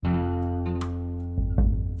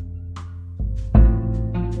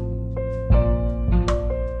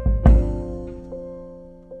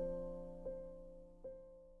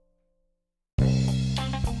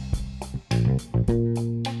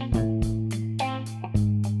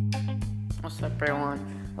What's up,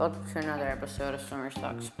 everyone? Welcome to another episode of Summer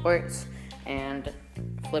Stock Sports, and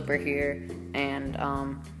Flipper here, and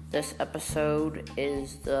this episode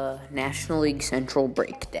is the National League Central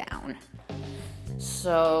breakdown.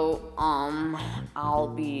 So, I'll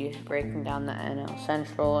be breaking down the NL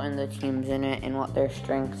Central and the teams in it and what their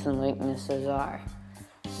strengths and weaknesses are.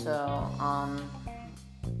 So,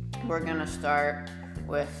 we're gonna start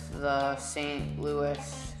with the St.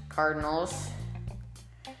 Louis Cardinals.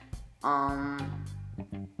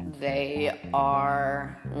 They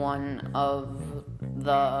are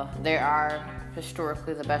they are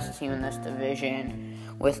historically the best team in this division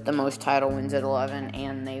with the most title wins at 11,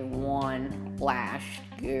 and they won last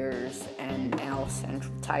year's NL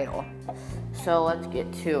Central title. So let's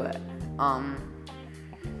get to it. I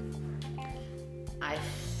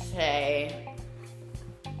say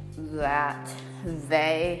that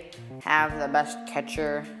they have the best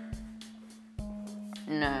catcher.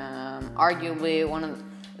 Arguably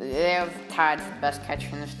they have tied for the best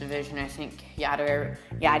catcher in this division. I think Yadier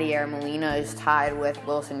Molina is tied with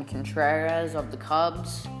Wilson Contreras of the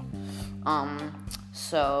Cubs. They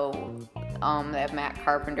have Matt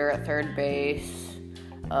Carpenter at third base,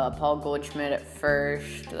 Paul Goldschmidt at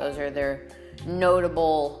first. Those are their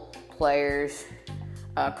notable players.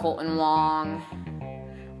 Colton Wong.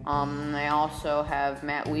 They also have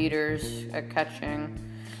Matt Wieters at catching,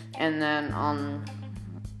 and then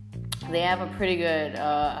they have a pretty good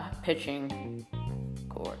pitching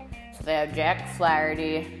core. So they have Jack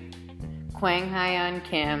Flaherty, Kwang Hyun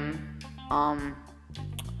Kim,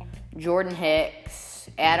 Jordan Hicks,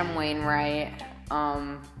 Adam Wainwright,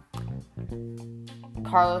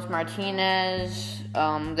 Carlos Martinez.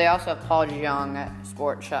 They also have Paul Jung at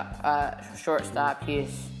shortstop.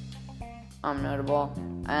 He's notable.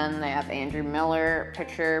 And they have Andrew Miller,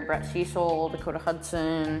 pitcher, Brett Cecil, Dakota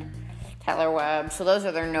Hudson, Tyler Webb. So those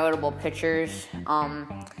are their notable pitchers.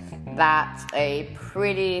 That's a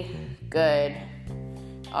pretty good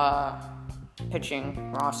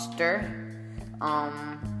pitching roster.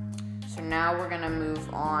 So now we're going to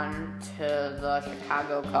move on to the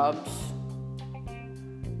Chicago Cubs.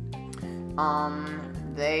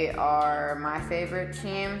 They are my favorite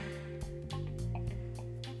team.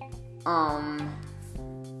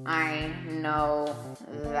 I know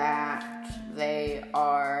that they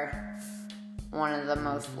are one of the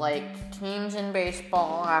most liked teams in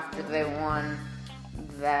baseball after they won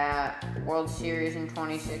that World Series in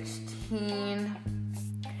 2016.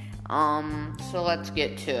 So let's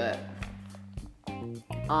get to it.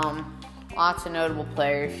 Lots of notable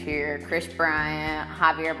players here. Chris Bryant,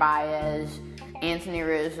 Javier Baez, Anthony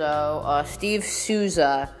Rizzo, Steve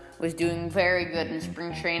Souza was doing very good in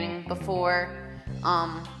spring training before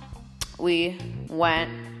we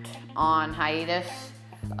went on hiatus.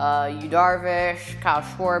 Yu Darvish, Kyle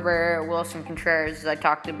Schwarber, Wilson Contreras, as I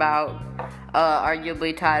talked about,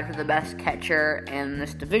 arguably tied for the best catcher in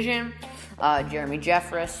this division. Jeremy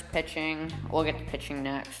Jeffress pitching. We'll get to pitching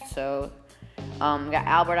next. So, got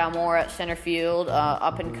Albert Almora at center field,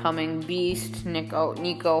 up-and-coming beast,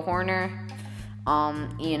 Nico Horner,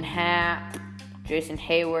 Ian Happ, Jason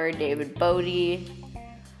Hayward, David Bodie,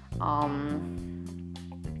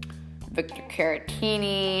 Victor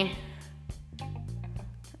Caratini.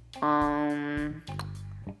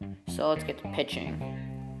 So let's get to pitching.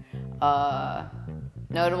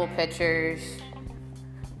 Notable pitchers.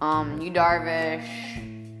 Yu Darvish,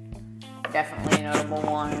 definitely a notable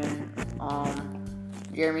one.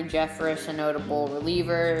 Jeremy Jeffress, a notable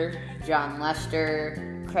reliever. John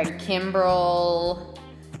Lester, Craig Kimbrell,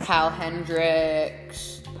 Kyle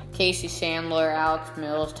Hendricks, Casey Sandler, Alex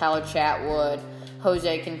Mills, Tyler Chatwood,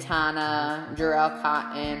 Jose Quintana, Jarrell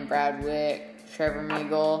Cotton, Brad Wick, Trevor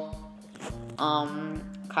Meagle,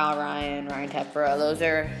 Kyle Ryan, Ryan Tepera. Those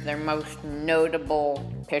are their most notable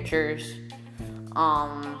pitchers.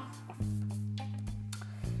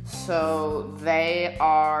 So they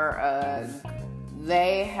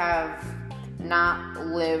have not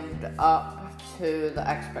lived up to the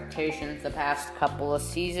expectations the past couple of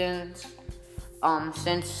seasons.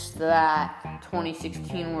 Since that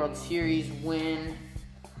 2016 World Series win,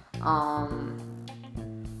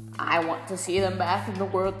 I want to see them back in the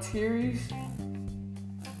World Series.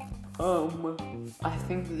 I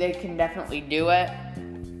think they can definitely do it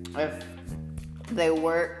if they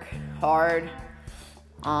work hard,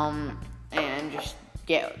 and just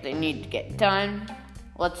get what they need to get done.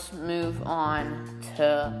 Let's move on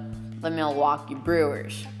to the Milwaukee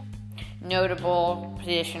Brewers. Notable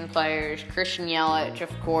position players: Christian Yelich, of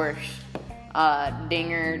course,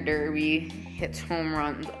 Dinger Derby, hits home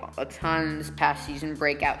runs a ton this past season,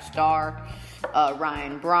 breakout star.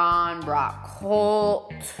 Ryan Braun, Brock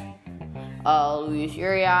Holt, Luis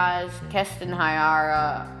Urias, Keston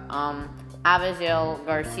Hiara, Abigail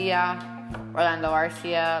Garcia, Orlando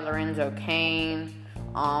Arcia, Lorenzo Cain,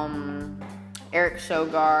 Eric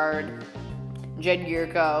Sogard, Jed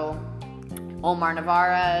Yurko, Omar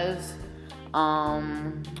Narvaez.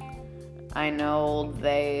 I know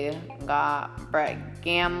they got Brett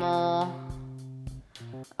Gamble,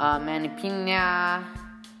 Manny Pena.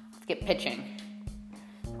 Let's get pitching.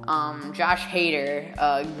 Josh Hader,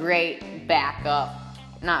 a great backup.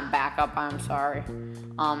 Not backup, I'm sorry.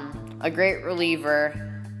 A great reliever.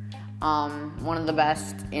 One of the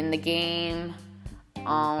best in the game.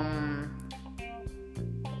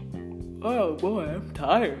 Oh boy, I'm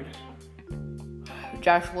tired.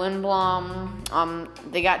 Josh Lindblom.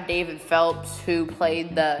 They got David Phelps, who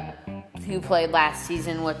played last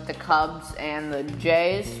season with the Cubs and the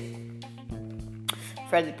Jays.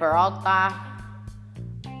 Freddie Peralta,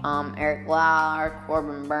 Eric Lauer,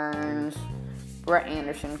 Corbin Burns, Brett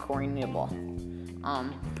Anderson, Corey Nibble.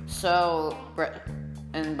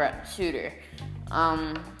 Brett Suter.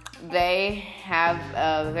 They have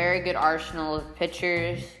a very good arsenal of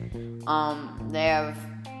pitchers. They have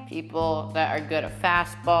people that are good at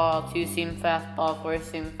fastball, 2-seam fastball,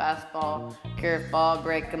 4-seam fastball, curveball,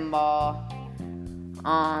 breaking ball,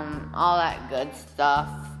 all that good stuff.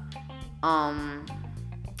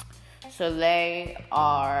 So they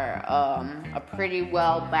are a pretty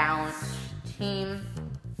well-balanced team.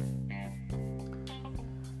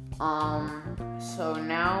 So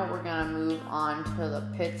now we're going to move on to the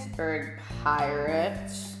Pittsburgh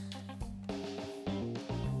Pirates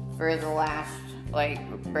for the last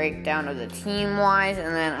breakdown of the team-wise,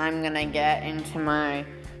 and then I'm going to get into my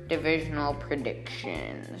divisional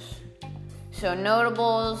predictions. So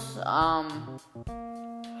notables,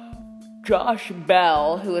 Josh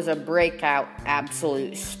Bell, who is a breakout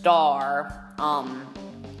absolute star,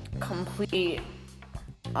 complete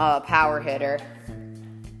power hitter.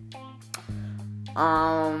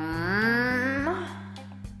 I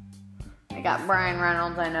got Brian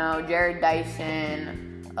Reynolds, I know, Jared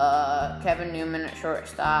Dyson, Kevin Newman at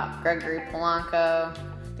shortstop, Gregory Polanco.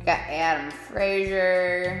 They got Adam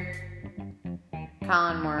Frazier,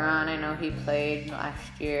 Colin Moran, I know he played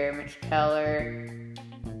last year, Mitch Keller,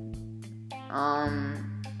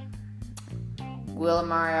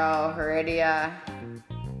 Wilmario Heredia,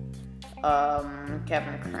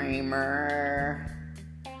 Kevin Kramer,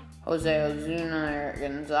 Jose Ozuna, Eric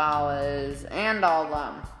Gonzalez, and all of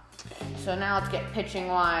them. So now let's get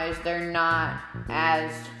pitching-wise. They're not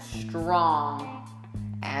as strong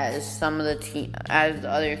as some of the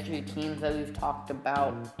other three teams that we've talked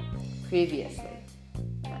about previously.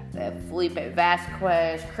 They have Felipe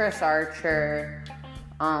Vasquez, Chris Archer,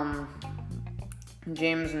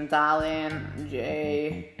 James Nzalin,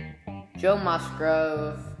 Joe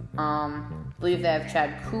Musgrove. I believe they have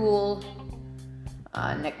Chad Kuhl,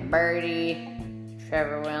 Nick Birdie,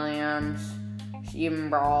 Trevor Williams, Steven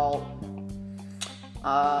Brault,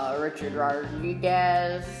 Richard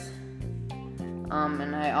Rodriguez,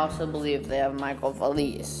 and I also believe they have Michael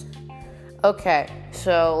Valise. Okay,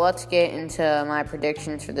 so let's get into my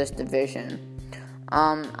predictions for this division.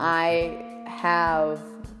 I have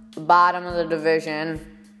the bottom of the division,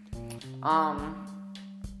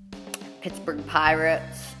 Pittsburgh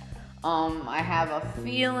Pirates. I have a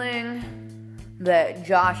feeling that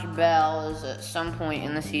Josh Bell is at some point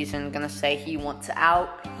in the season going to say he wants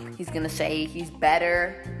out. He's going to say he's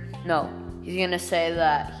better. No, he's going to say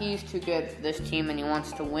that he's too good for this team and he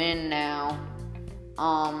wants to win now.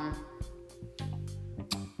 And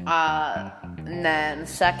then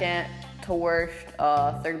second to worst,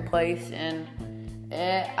 third place in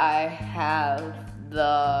it, I have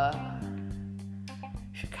the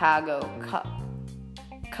Chicago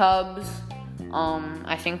Cubs.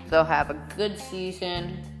 I think they'll have a good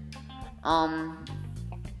season. I'm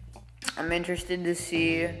interested to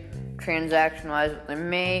see transaction-wise what they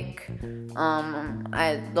make.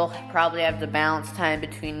 They'll probably have the balance time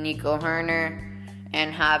between Nico Hoerner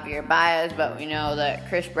and Javier Baez, but we know that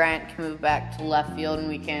Chris Bryant can move back to left field and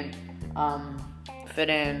we can fit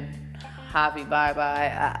in Javi Bye-Bye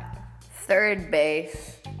at third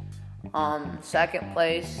base. Second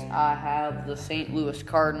place, I have the St. Louis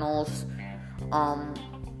Cardinals.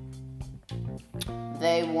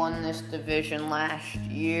 They won this division last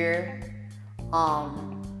year. I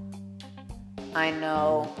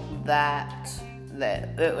know that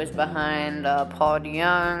it was behind Paul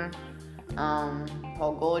DeYoung,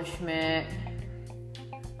 Paul Goldschmidt,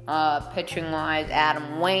 pitching-wise,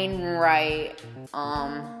 Adam Wainwright,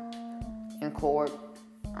 and Court.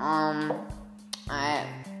 I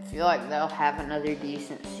feel like they'll have another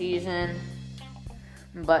decent season.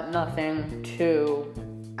 but nothing too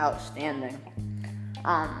outstanding.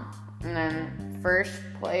 And then first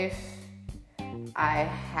place, I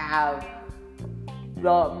have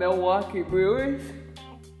the Milwaukee Brewers.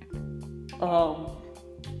 Oh,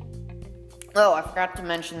 I forgot to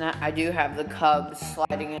mention that I do have the Cubs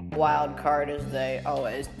sliding in a wild card as they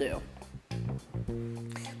always do.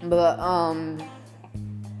 But,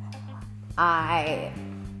 I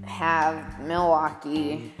have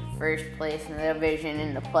Milwaukee first place in the division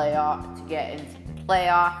in the playoff to get into the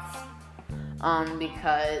playoffs,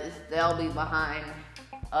 because they'll be behind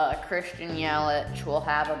Christian Yelich. Will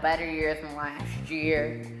have a better year than last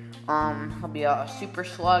year. He'll be a super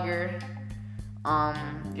slugger,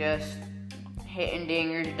 just hitting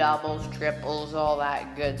dingers, doubles, triples, all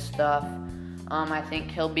that good stuff. I think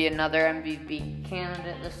he'll be another MVP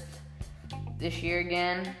candidate this year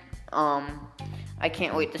again. I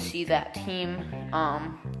can't wait to see that team.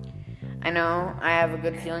 I know I have a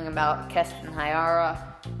good feeling about Keston Hiura.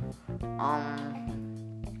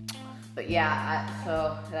 But yeah,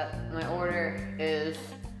 so my order is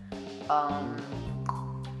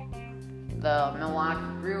the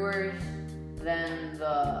Milwaukee Brewers, then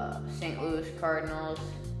the St. Louis Cardinals.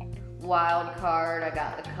 Wild card, I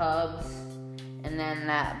got the Cubs, and then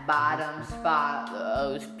that bottom spot,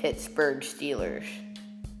 those Pittsburgh Steelers.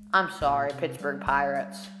 I'm sorry, Pittsburgh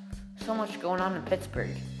Pirates. So much going on in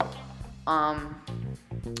Pittsburgh.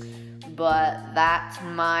 But that's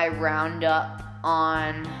my roundup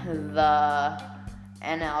on the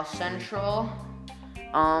NL Central.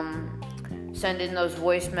 Send in those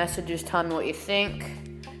voice messages, tell me what you think.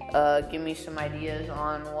 Give me some ideas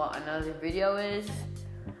on what another video is,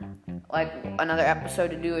 like another episode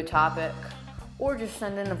to do, a topic, or just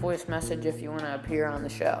send in a voice message if you want to appear on the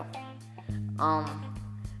show.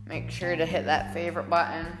 Make sure to hit that favorite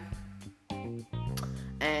button.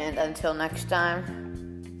 And until next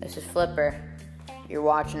time, this is Flipper. You're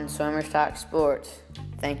watching Swimmers Talk Sports.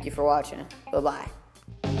 Thank you for watching. Bye-bye.